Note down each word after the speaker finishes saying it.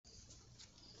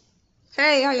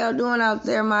Hey, how y'all doing out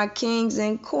there, my kings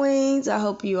and queens? I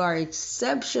hope you are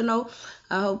exceptional.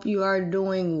 I hope you are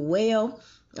doing well.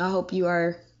 I hope you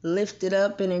are lifted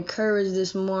up and encouraged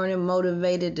this morning,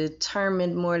 motivated,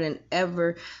 determined more than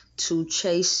ever to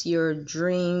chase your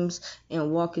dreams and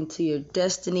walk into your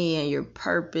destiny and your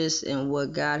purpose and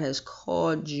what God has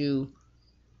called you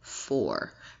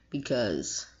for,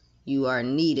 because you are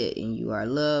needed and you are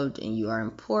loved and you are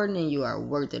important and you are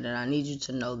worth it, and I need you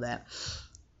to know that.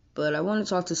 But I want to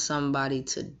talk to somebody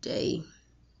today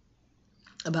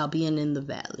about being in the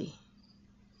valley.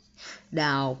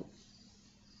 Now,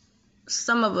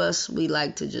 some of us, we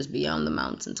like to just be on the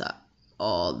mountaintop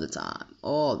all the time.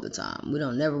 We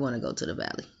don't never want to go to the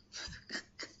valley.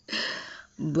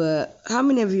 But how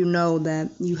many of you know that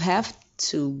you have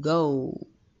to go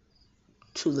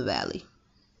to the valley?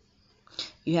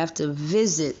 You have to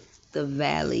visit the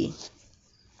valley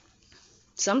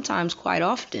sometimes, quite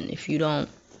often, if you don't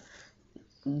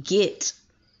get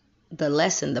the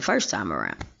lesson the first time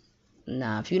around.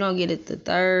 Now, if you don't get it the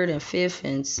third and fifth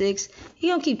and sixth, he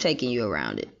gonna keep taking you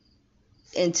around it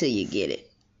until you get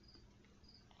it.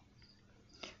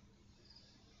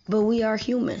 But we are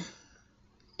human.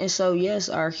 And so, yes,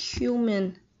 our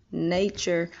human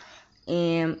nature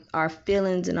and our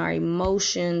feelings and our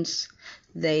emotions,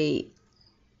 they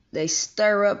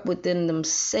stir up within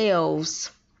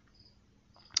themselves,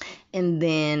 and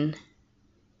then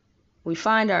we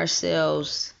find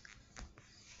ourselves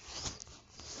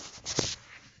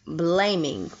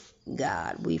blaming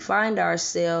God. We find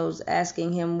ourselves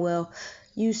asking him, well,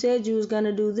 you said you was going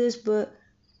to do this, but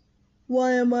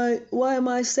why am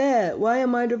I sad? Why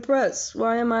am I depressed?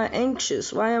 Why am I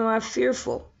anxious? Why am I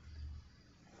fearful?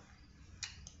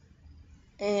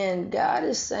 And God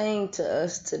is saying to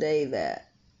us today that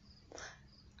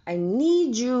I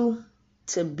need you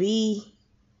to be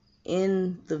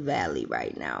in the valley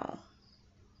right now.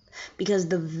 Because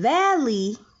the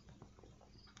valley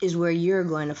is where you're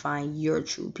going to find your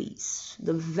true peace.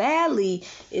 The valley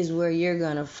is where you're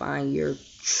going to find your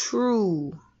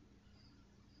true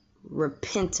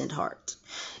repentant heart.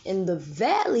 In the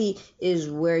valley is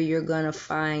where you're going to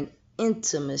find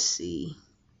intimacy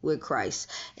with Christ.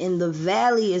 In the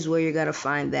valley is where you're going to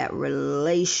find that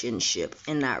relationship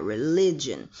and not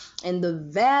religion. In the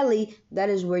valley, that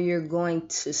is where you're going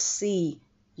to see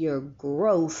your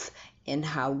growth and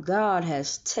how God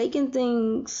has taken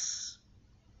things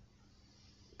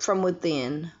from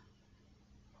within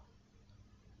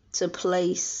to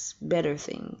place better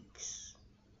things.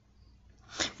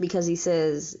 Because he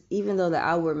says, even though the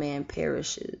outward man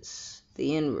perishes,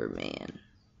 the inward man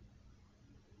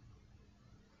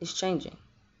is changing.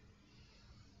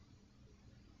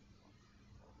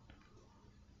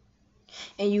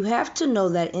 And you have to know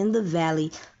that in the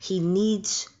valley, he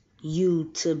needs you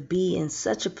to be in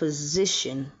such a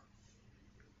position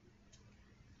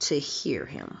to hear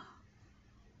him.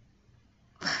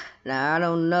 Now, I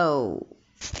don't know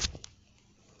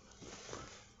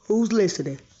who's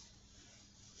listening,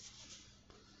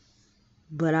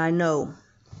 but I know,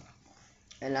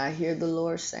 and I hear the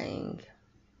Lord saying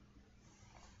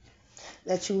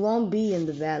that you won't be in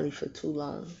the valley for too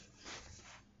long.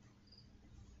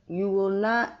 You will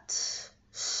not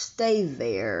stay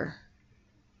there,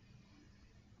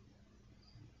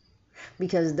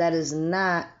 because that is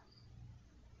not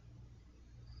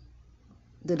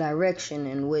the direction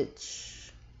in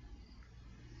which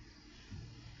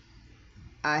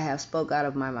I have spoke out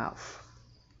of my mouth.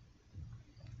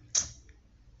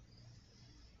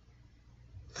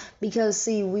 Because,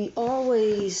 see, we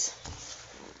always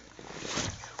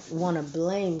want to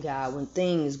blame God when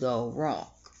things go wrong.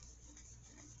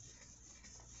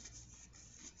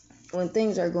 When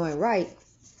things are going right,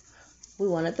 we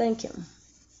want to thank him.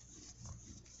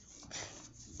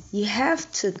 You have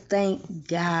to thank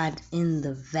God in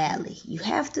the valley. You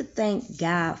have to thank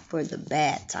God for the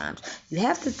bad times. You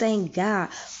have to thank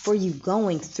God for you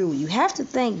going through. You have to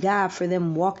thank God for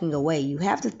them walking away. You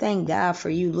have to thank God for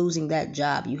you losing that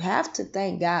job. You have to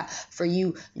thank God for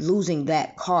you losing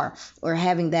that car or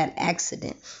having that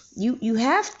accident. You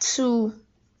have to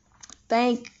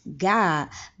thank God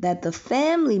that the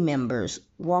family members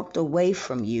walked away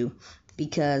from you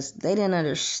because they didn't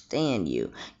understand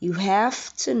you. You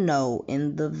have to know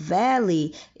in the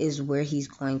valley is where he's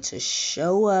going to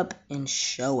show up and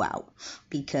show out,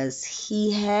 because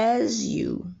he has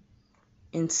you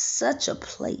in such a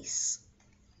place.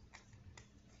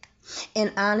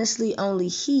 And honestly, only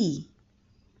he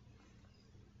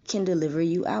can deliver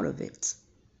you out of it.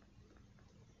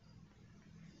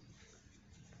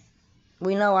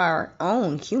 We know our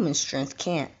own human strength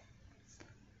can't.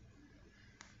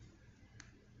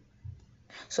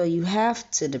 So you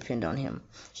have to depend on him.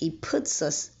 He puts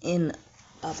us in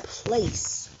a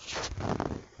place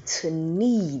to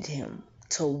need him,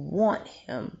 to want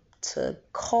him, to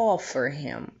call for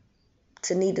him,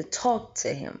 to need to talk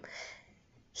to him.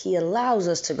 He allows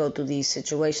us to go through these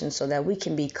situations so that we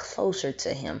can be closer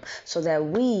to him, so that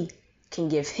we can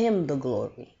give him the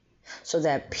glory, so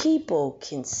that people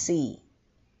can see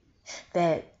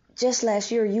that just last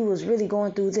year you was really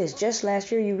going through this. Just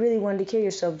last year you really wanted to kill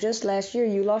yourself. Just last year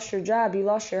you lost your job, you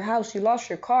lost your house, you lost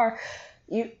your car,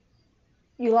 you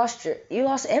lost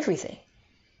everything.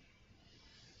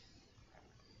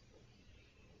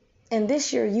 And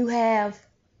this year you have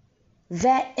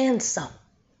that and some,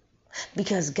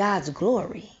 because God's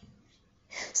glory.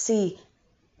 See,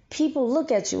 people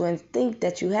look at you and think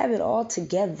that you have it all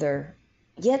together,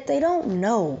 yet they don't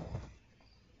know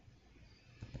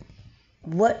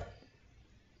what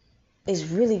is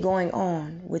really going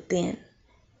on within.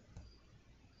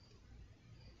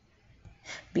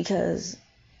 Because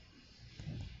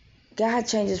God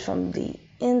changes from the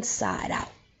inside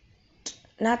out,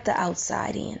 not the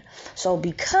outside in. So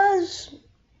because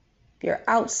your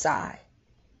outside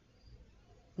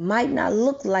might not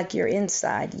look like your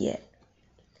inside yet,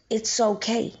 it's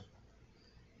okay.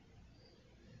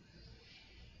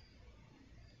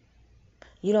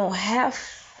 You don't have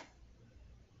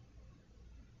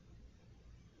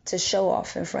to show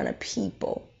off in front of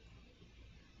people,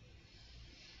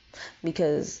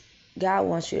 because God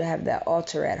wants you to have that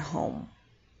altar at home.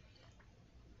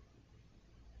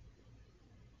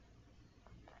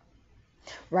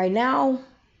 Right now,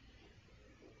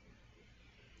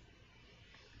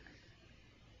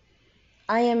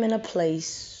 I am in a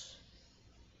place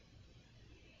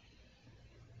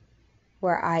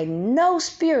where I know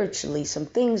spiritually some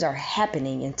things are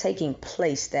happening and taking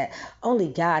place that only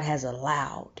God has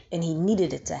allowed, and he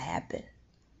needed it to happen.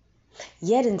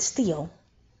 Yet and still,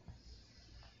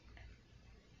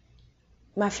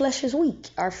 my flesh is weak.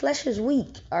 Our flesh is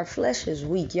weak. Our flesh is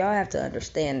weak. Y'all have to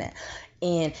understand that.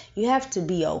 And you have to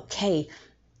be okay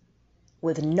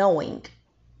with knowing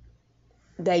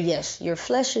that, yes, your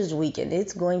flesh is weak and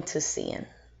it's going to sin,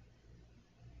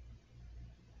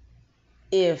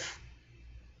 if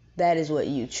that is what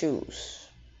you choose.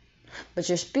 But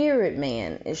your spirit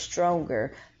man is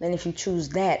stronger than if you choose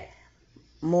that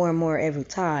more and more every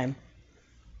time.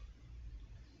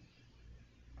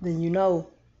 Then you know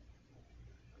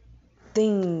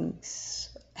things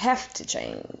have to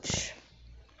change.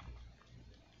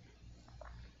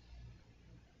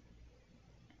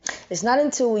 It's not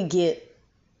until we get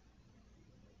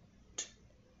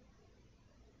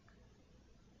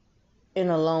in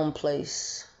a lone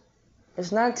place,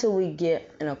 it's not until we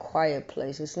get in a quiet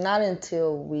place, it's not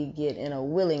until we get in a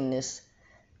willingness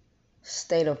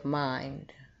state of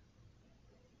mind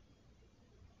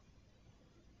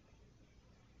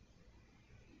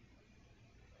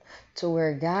to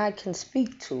where God can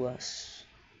speak to us.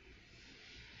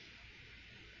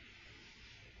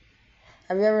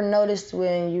 Have you ever noticed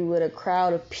when you with a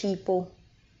crowd of people,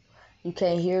 you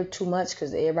can't hear too much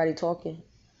because everybody talking?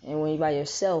 And when you're by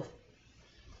yourself,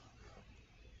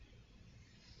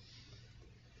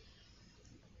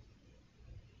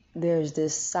 there's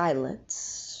this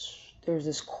silence, there's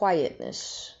this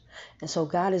quietness. And so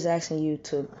God is asking you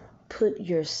to put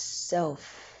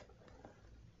yourself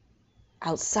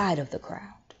outside of the crowd.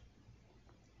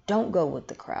 Don't go with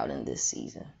the crowd in this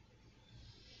season.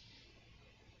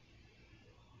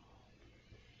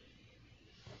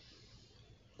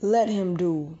 Let him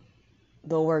do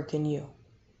the work in you,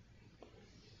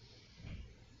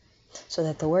 so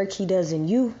that the work he does in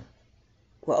you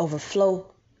will overflow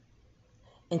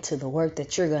into the work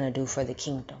that you're going to do for the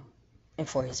kingdom and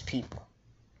for his people.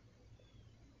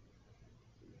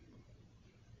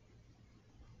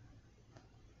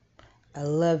 I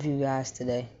love you guys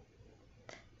today.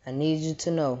 I need you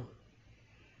to know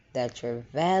that your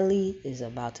valley is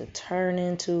about to turn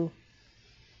into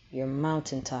your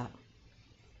mountaintop.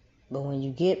 But when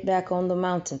you get back on the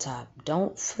mountaintop,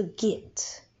 don't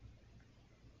forget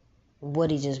what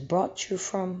he just brought you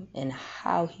from and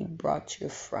how he brought you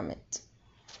from it.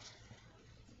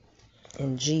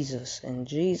 In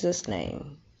Jesus'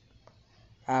 name,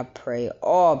 I pray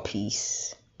all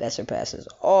peace that surpasses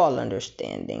all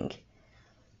understanding.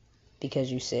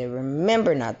 Because you said,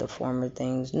 remember not the former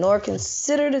things, nor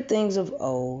consider the things of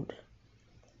old.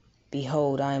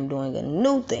 Behold, I am doing a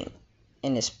new thing,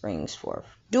 and it springs forth.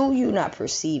 Do you not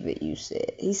perceive it, you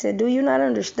said. He said, do you not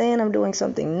understand? I'm doing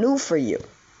something new for you.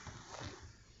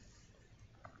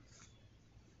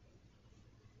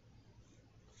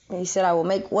 And he said, I will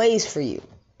make ways for you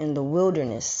in the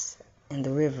wilderness, in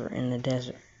the river, in the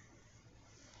desert.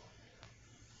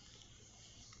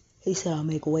 He said, I'll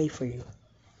make a way for you.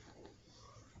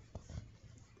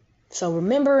 So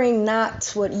remembering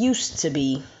not what used to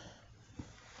be,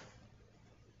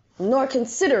 nor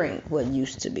considering what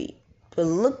used to be, but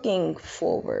looking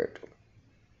forward,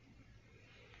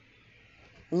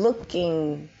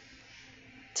 looking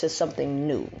to something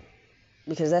new,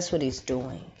 because that's what he's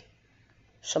doing,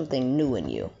 something new in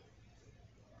you,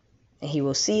 and he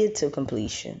will see it to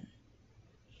completion.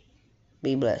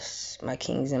 Be blessed, my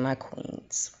kings and my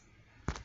queens.